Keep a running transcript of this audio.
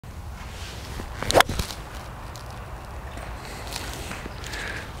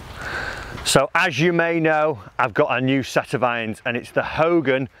So as you may know, I've got a new set of irons, and it's the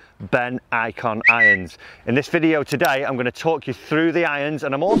Hogan Ben Icon irons. In this video today, I'm going to talk you through the irons,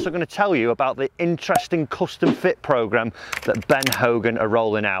 and I'm also going to tell you about the interesting custom fit program that Ben Hogan are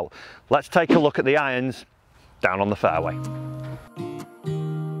rolling out. Let's take a look at the irons down on the fairway.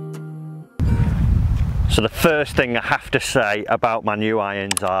 So the first thing I have to say about my new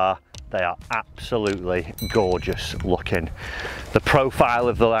irons are they are absolutely gorgeous looking. The profile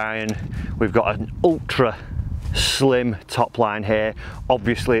of the iron, we've got an ultra slim top line here.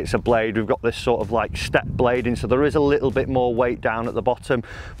 Obviously it's a blade, we've got this sort of like step blading, so there is a little bit more weight down at the bottom,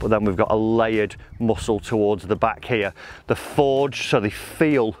 but then we've got a layered muscle towards the back here. The forged, so they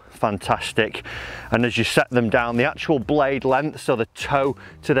feel fantastic, and as you set them down, the actual blade length, so the toe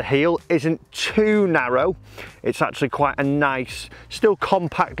to the heel, isn't too narrow. It's actually quite a nice, still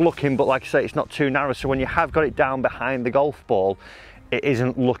compact looking, but like I say, it's not too narrow, so when you have got it down behind the golf ball, it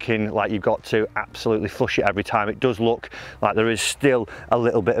isn't looking like you've got to absolutely flush it every time. It does look like there is still a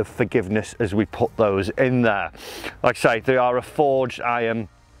little bit of forgiveness as we put those in there. Like I say, they are a forged iron,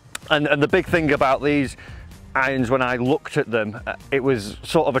 and the big thing about these irons, when I looked at them, it was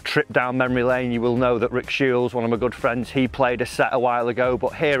sort of a trip down memory lane. You will know that Rick Shields, one of my good friends, he played a set a while ago,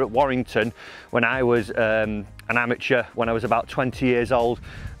 but here at Warrington, when I was an amateur, when I was about 20 years old,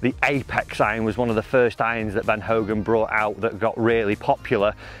 the Apex iron was one of the first irons that Ben Hogan brought out that got really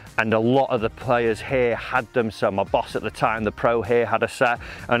popular, and a lot of the players here had them. So my boss at the time, the pro here, had a set,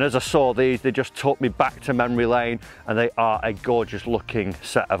 and as I saw these, they just took me back to memory lane, and they are a gorgeous looking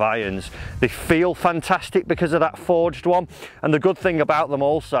set of irons. They feel fantastic because of that forged one, and the good thing about them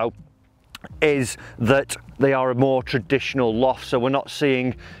also is that they are a more traditional loft, so we're not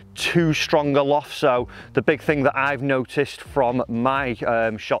seeing too strong a loft. So the big thing that I've noticed from my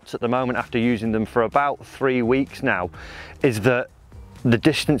shots at the moment, after using them for about 3 weeks now, is that the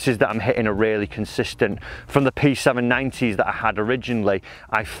distances that I'm hitting are really consistent. From the P790s that I had originally,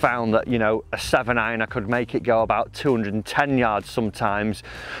 I found that, you know, a 7-iron, I could make it go about 210 yards sometimes,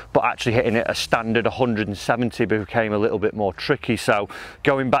 but actually hitting it a standard 170 became a little bit more tricky. So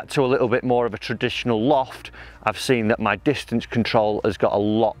going back to a little bit more of a traditional loft, I've seen that my distance control has got a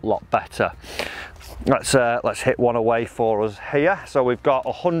lot better. Let's hit one away for us here. So we've got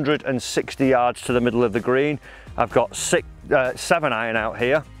 160 yards to the middle of the green. I've got 7-iron out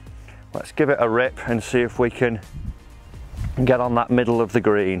here. Let's give it a rip and see if we can get on that middle of the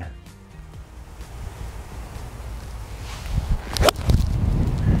green.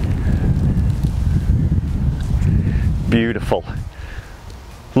 Beautiful.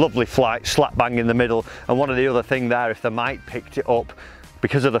 Lovely flight, slap bang in the middle. And one of the other thing there, if the mic picked it up,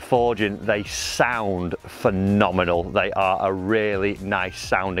 because of the forging, they sound phenomenal. They are a really nice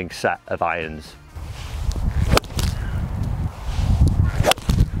sounding set of irons.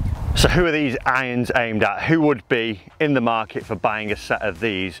 So who are these irons aimed at? Who would be in the market for buying a set of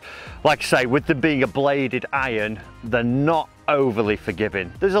these? Like I say, with them being a bladed iron, they're not overly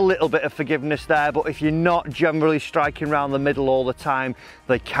forgiving. There's a little bit of forgiveness there, but if you're not generally striking around the middle all the time,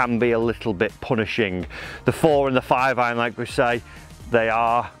 they can be a little bit punishing. The 4 and the 5-iron, like we say, they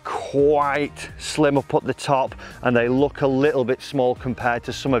are quite slim up at the top, and they look a little bit small compared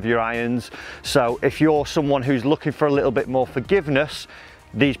to some of your irons. So if you're someone who's looking for a little bit more forgiveness,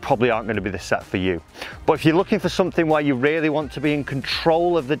 these probably aren't going to be the set for you. But if you're looking for something where you really want to be in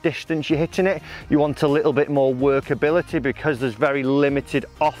control of the distance you're hitting it, you want a little bit more workability because there's very limited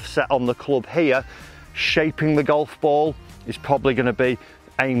offset on the club here, shaping the golf ball is probably going to be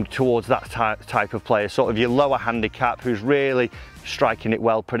aimed towards that type of player, sort of your lower handicap who's really striking it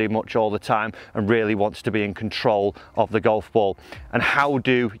well pretty much all the time and really wants to be in control of the golf ball. And how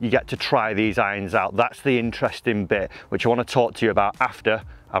do you get to try these irons out? That's the interesting bit, which I want to talk to you about after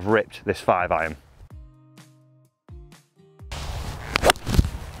I've ripped this 5-iron.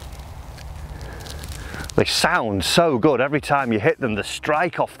 They sound so good every time you hit them. The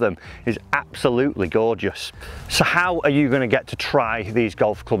strike off them is absolutely gorgeous. So how are you going to get to try these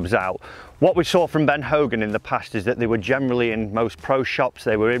golf clubs out? What we saw from Ben Hogan in the past is that they were generally in most pro shops,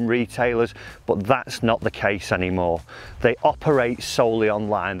 they were in retailers, but that's not the case anymore. They operate solely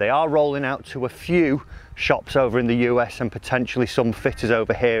online. They are rolling out to a few shops over in the US and potentially some fitters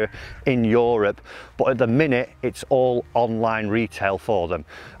over here in Europe, but at the minute it's all online retail for them.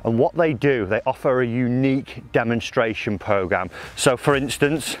 And what they do, they offer a unique demonstration program. So for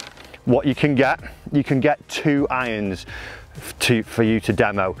instance, what you can get 2 irons for you to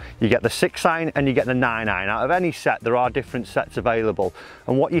demo. You get the 6-iron and you get the 9-iron. Out of any set, there are different sets available,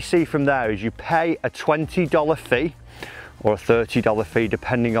 and what you see from there is you pay a $20 fee or a $30 fee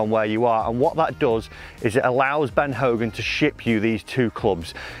depending on where you are. And what that does is it allows Ben Hogan to ship you these two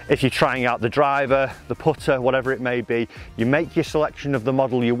clubs. If you're trying out the driver, the putter, whatever it may be, you make your selection of the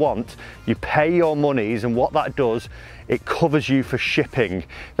model you want, you pay your monies, and what that does, it covers you for shipping.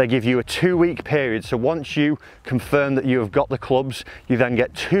 They give you a 2-week period, so once you confirm that you have got the clubs, you then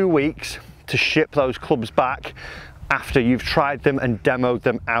get 2 weeks to ship those clubs back after you've tried them and demoed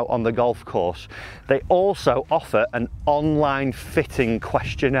them out on the golf course. They also offer an online fitting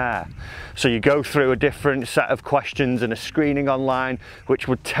questionnaire. So you go through a different set of questions and a screening online, which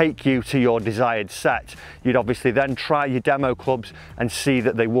would take you to your desired set. You'd obviously then try your demo clubs and see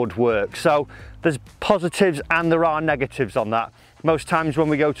that they would work. So there's positives and there are negatives on that. Most times when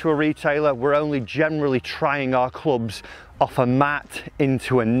we go to a retailer, we're only generally trying our clubs off a mat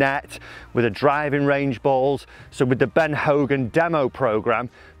into a net with a driving range balls. So with the Ben Hogan demo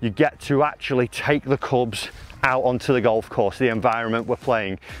program, you get to actually take the clubs out onto the golf course, the environment we're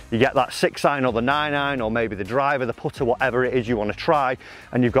playing. You get that 6-iron or the 9-iron or maybe the driver, the putter, whatever it is you want to try,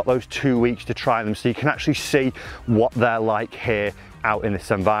 and you've got those 2 weeks to try them so you can actually see what they're like here out in this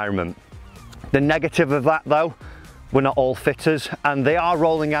environment. The negative of that though, we're not all fitters, and they are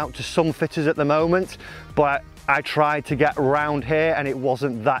rolling out to some fitters at the moment, but I tried to get around here and it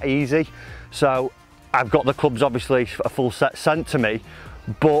wasn't that easy. So I've got the clubs, obviously a full set sent to me,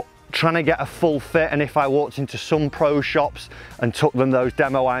 but trying to get a full fit, and if I walked into some pro shops and took them those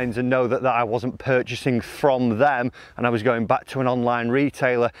demo irons and know that I wasn't purchasing from them and I was going back to an online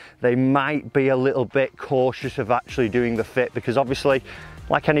retailer, they might be a little bit cautious of actually doing the fit, because obviously,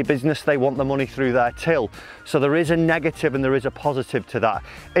 like any business, they want the money through their till. So there is a negative and there is a positive to that.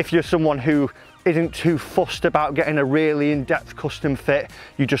 If you're someone who isn't too fussed about getting a really in-depth custom fit,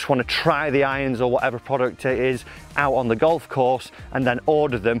 you just want to try the irons or whatever product it is out on the golf course and then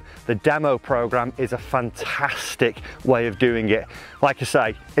order them, the demo program is a fantastic way of doing it. Like I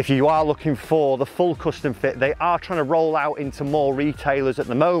say, if you are looking for the full custom fit, they are trying to roll out into more retailers at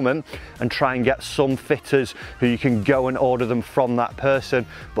the moment and try and get some fitters who you can go and order them from that person,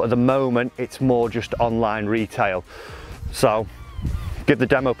 but at the moment it's more just online retail. So give the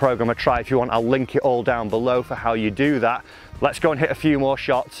demo program a try if you want. I'll link it all down below for how you do that. Let's go and hit a few more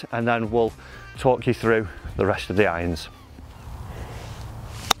shots and then we'll talk you through the rest of the irons.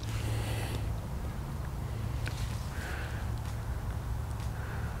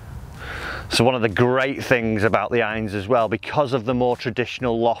 So one of the great things about the irons as well, because of the more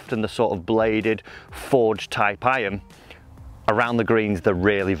traditional loft and the sort of bladed forged type iron, around the greens they're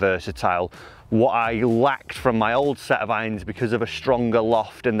really versatile. What I lacked from my old set of irons, because of a stronger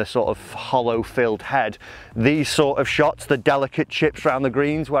loft and the sort of hollow filled head, these sort of shots, the delicate chips around the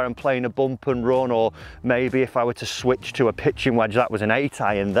greens where I'm playing a bump and run, or maybe if I were to switch to a pitching wedge, that was an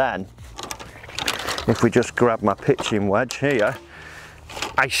 8-iron then. If we just grab my pitching wedge here,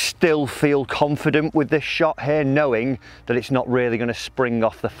 I still feel confident with this shot here, knowing that it's not really going to spring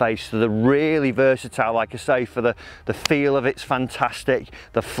off the face. So they're really versatile, like I say, for the feel of it's fantastic,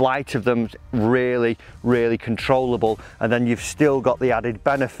 the flight of them really, really controllable, and then you've still got the added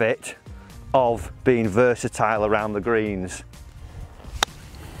benefit of being versatile around the greens.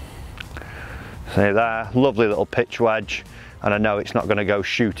 See there, lovely little pitch wedge, and I know it's not going to go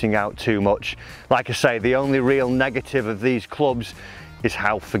shooting out too much. Like I say, the only real negative of these clubs is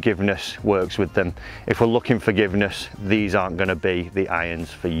how forgiveness works with them. If we're looking forgiveness, these aren't going to be the irons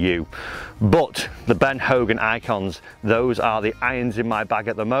for you. But the Ben Hogan Icons, those are the irons in my bag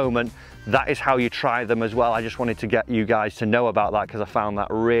at the moment. That is how you try them as well. I just wanted to get you guys to know about that because I found that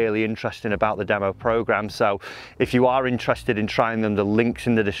really interesting about the demo program. So if you are interested in trying them, the link's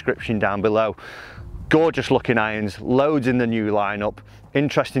in the description down below. Gorgeous looking irons, loads in the new lineup.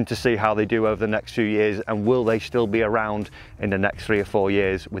 Interesting to see how they do over the next few years, and will they still be around in the next 3 or 4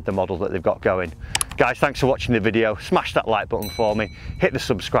 years with the model that they've got going. Guys, thanks for watching the video. Smash that like button for me, hit the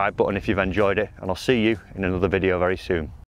subscribe button if you've enjoyed it, and I'll see you in another video very soon.